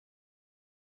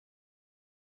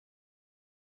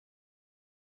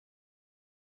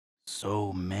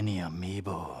So many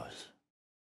amiibos.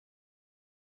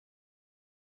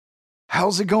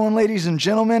 How's it going, ladies and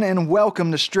gentlemen, and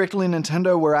welcome to Strictly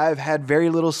Nintendo, where I've had very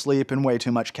little sleep and way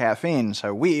too much caffeine,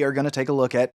 so we are going to take a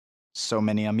look at So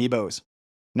Many Amiibos.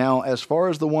 Now, as far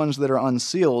as the ones that are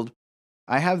unsealed,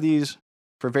 I have these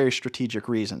for very strategic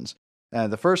reasons.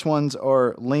 The first ones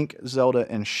are Link, Zelda,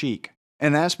 and Sheik,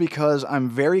 and that's because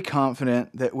I'm very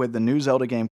confident that with the new Zelda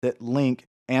game that Link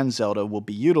and Zelda will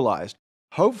be utilized.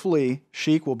 Hopefully,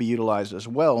 Sheik will be utilized as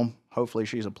well. Hopefully,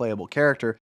 she's a playable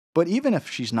character, but even if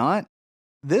she's not,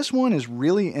 this one is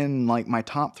really in like my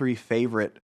top 3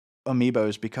 favorite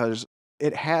amiibos because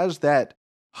it has that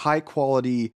high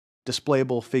quality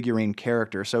displayable figurine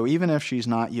character. So even if she's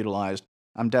not utilized,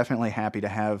 I'm definitely happy to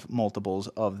have multiples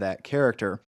of that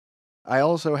character. I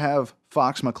also have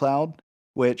Fox McCloud,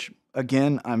 which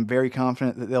again, I'm very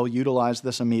confident that they'll utilize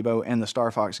this amiibo in the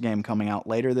Star Fox game coming out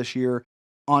later this year.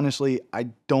 Honestly, I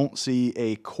don't see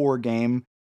a core game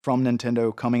from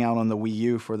Nintendo coming out on the Wii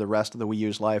U for the rest of the Wii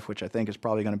U's life, which I think is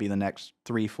probably going to be the next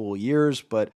 3 full years,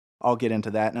 but I'll get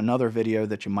into that in another video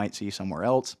that you might see somewhere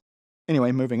else.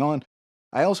 Anyway, moving on.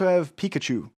 I also have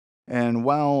Pikachu, and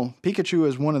while Pikachu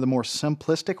is one of the more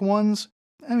simplistic ones,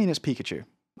 I mean, it's Pikachu.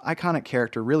 Iconic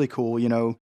character, really cool, you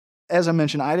know. As I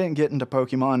mentioned, I didn't get into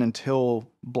Pokemon until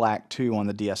Black 2 on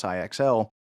the DSi XL,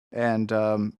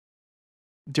 and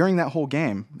during that whole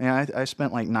game, I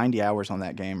spent like 90 hours on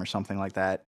that game or something like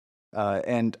that.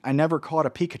 And I never caught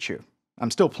a Pikachu. I'm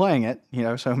still playing it, you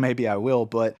know, so maybe I will,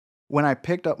 but when I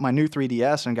picked up my new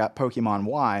 3DS and got Pokemon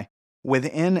Y,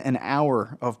 within an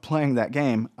hour of playing that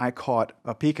game, I caught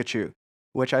a Pikachu,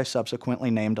 which I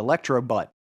subsequently named Electrobutt,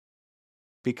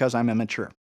 because I'm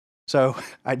immature. So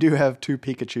I do have 2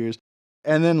 Pikachus,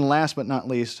 and then last but not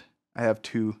least, I have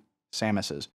 2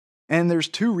 Samuses. And there's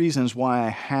 2 reasons why I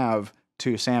have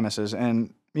 2 Samuses,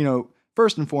 and, you know,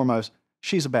 first and foremost,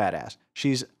 she's a badass.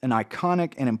 She's an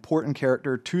iconic and important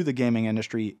character to the gaming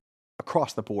industry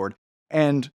across the board.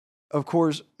 And, of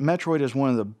course, Metroid is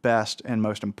one of the best and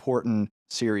most important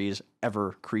series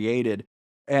ever created.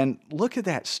 And look at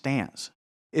that stance.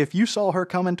 If you saw her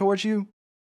coming towards you,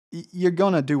 you're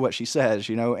gonna do what she says,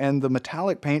 you know? And the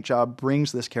metallic paint job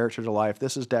brings this character to life.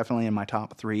 This is definitely in my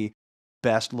top 3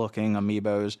 best-looking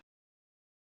amiibos.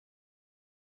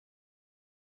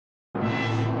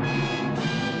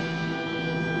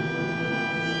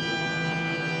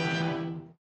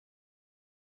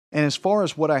 And as far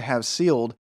as what I have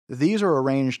sealed, these are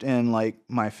arranged in like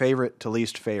my favorite to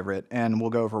least favorite, and we'll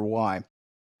go over why.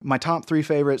 My top 3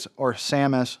 favorites are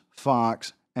Samus,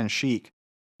 Fox, and Sheik.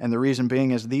 And the reason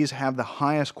being is these have the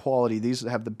highest quality, these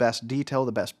have the best detail,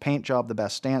 the best paint job, the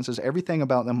best stances, everything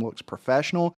about them looks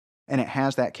professional, and it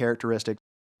has that characteristic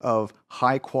of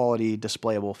high quality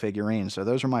displayable figurines. So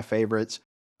those are my favorites.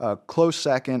 Close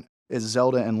second is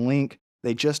Zelda and Link.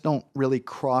 They just don't really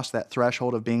cross that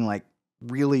threshold of being like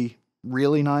really,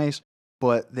 really nice,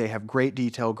 but they have great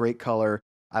detail, great color.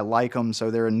 I like them,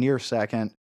 so they're a near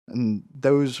second. And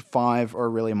those 5 are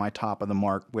really my top of the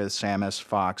mark, with Samus,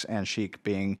 Fox, and Sheik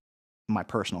being my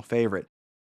personal favorite.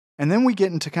 And then we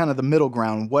get into kind of the middle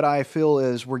ground. What I feel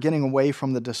is we're getting away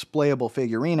from the displayable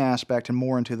figurine aspect and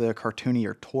more into the cartoony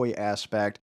or toy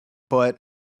aspect. But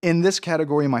in this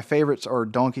category, my favorites are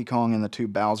Donkey Kong and the 2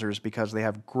 Bowsers because they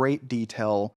have great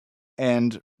detail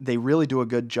and they really do a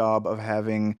good job of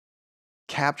having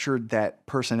captured that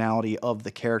personality of the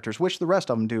characters, which the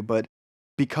rest of them do, but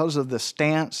because of the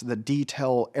stance, the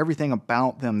detail, everything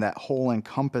about them, that whole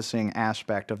encompassing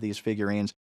aspect of these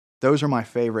figurines, those are my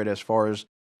favorite as far as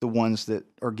the ones that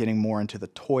are getting more into the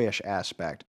toyish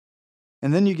aspect.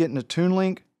 And then you get into Toon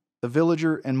Link, the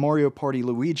Villager, and Mario Party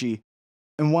Luigi,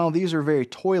 and while these are very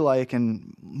toy-like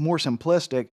and more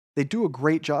simplistic, they do a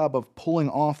great job of pulling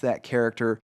off that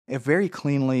character very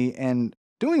cleanly and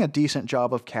doing a decent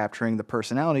job of capturing the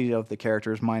personality of the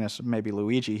characters, minus maybe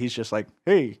Luigi. He's just like,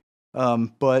 hey.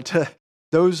 But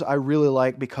those I really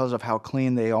like because of how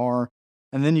clean they are.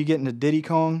 And then you get into Diddy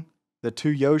Kong, the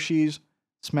 2 Yoshis,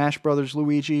 Smash Brothers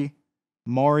Luigi,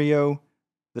 Mario,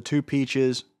 the 2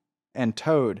 Peaches, and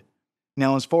Toad.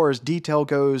 Now, as far as detail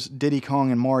goes, Diddy Kong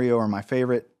and Mario are my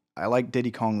favorite. I like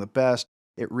Diddy Kong the best.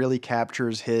 It really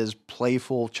captures his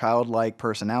playful, childlike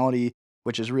personality,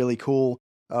 which is really cool.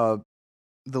 The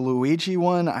Luigi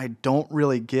one, I don't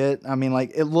really get. I mean,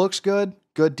 like, it looks good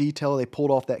detail. They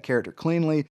pulled off that character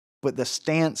cleanly, but the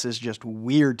stance is just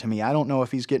weird to me. I don't know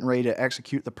if he's getting ready to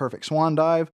execute the perfect swan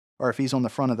dive or if he's on the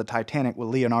front of the Titanic with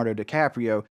Leonardo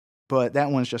DiCaprio, but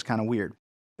that one's just kind of weird.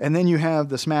 And then you have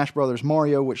the Smash Brothers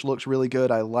Mario, which looks really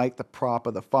good. I like the prop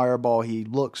of the fireball. He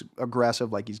looks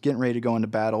aggressive, like he's getting ready to go into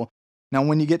battle. Now,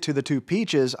 when you get to the two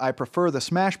Peaches, I prefer the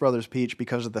Smash Bros. Peach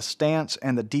because of the stance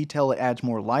and the detail. It adds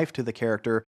more life to the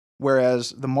character,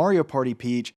 whereas the Mario Party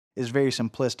Peach is very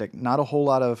simplistic. Not a whole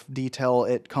lot of detail.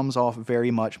 It comes off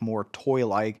very much more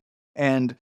toy-like.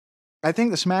 And I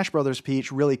think the Smash Bros.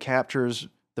 Peach really captures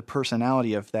the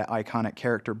personality of that iconic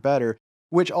character better,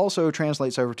 which also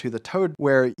translates over to the Toad,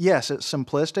 where, yes, it's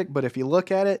simplistic, but if you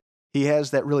look at it, he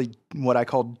has that really, what I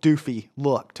call doofy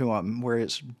look to him, where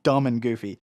it's dumb and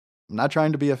goofy. I'm not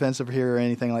trying to be offensive here or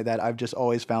anything like that. I've just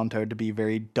always found Toad to be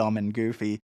very dumb and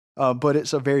goofy. But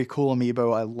it's a very cool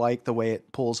amiibo. I like the way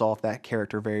it pulls off that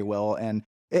character very well, and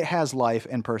it has life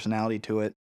and personality to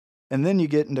it. And then you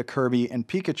get into Kirby and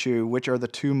Pikachu, which are the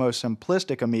two most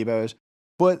simplistic amiibos,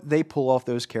 but they pull off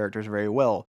those characters very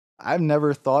well. I've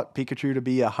never thought Pikachu to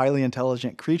be a highly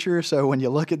intelligent creature, so when you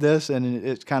look at this and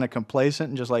it's kind of complacent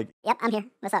and just like, "Yep, I'm here.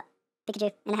 What's up?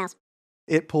 Pikachu in the house."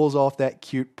 It pulls off that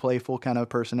cute, playful kind of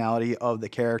personality of the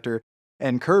character.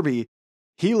 And Kirby,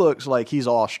 he looks like he's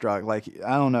awestruck. Like,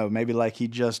 I don't know, maybe like he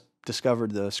just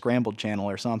discovered the Scrambled channel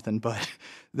or something, but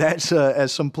that's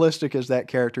as simplistic as that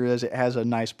character is. It has a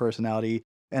nice personality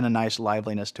and a nice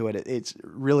liveliness to it. It's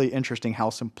really interesting how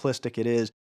simplistic it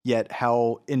is, yet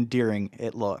how endearing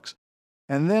it looks.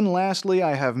 And then lastly,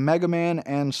 I have Mega Man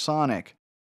and Sonic.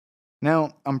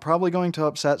 Now, I'm probably going to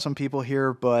upset some people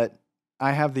here, but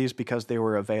I have these because they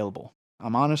were available.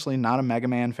 I'm honestly not a Mega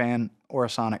Man fan or a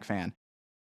Sonic fan.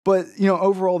 But,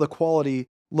 overall the quality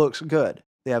looks good.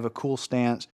 They have a cool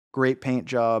stance, great paint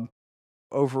job.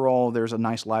 Overall, there's a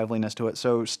nice liveliness to it,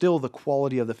 so still the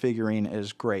quality of the figurine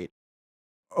is great.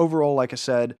 Overall, like I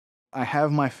said, I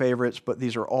have my favorites, but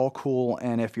these are all cool,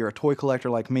 and if you're a toy collector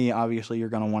like me, obviously you're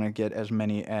going to want to get as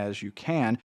many as you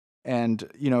can. And,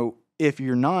 if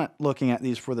you're not looking at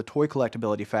these for the toy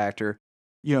collectability factor,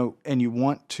 and you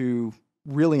want to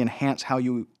really enhance how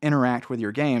you interact with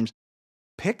your games,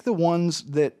 pick the ones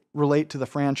that relate to the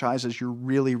franchises you're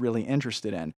really, really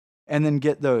interested in, and then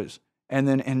get those, and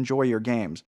then enjoy your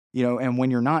games. And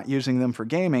when you're not using them for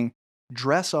gaming,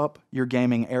 dress up your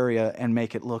gaming area and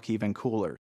make it look even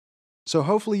cooler. So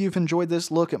hopefully you've enjoyed this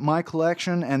look at my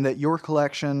collection and that your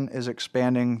collection is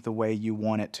expanding the way you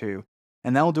want it to.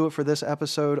 And that'll do it for this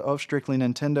episode of Strictly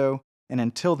Nintendo, and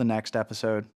until the next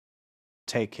episode,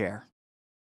 take care.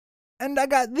 And I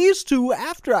got these two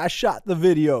after I shot the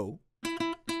video.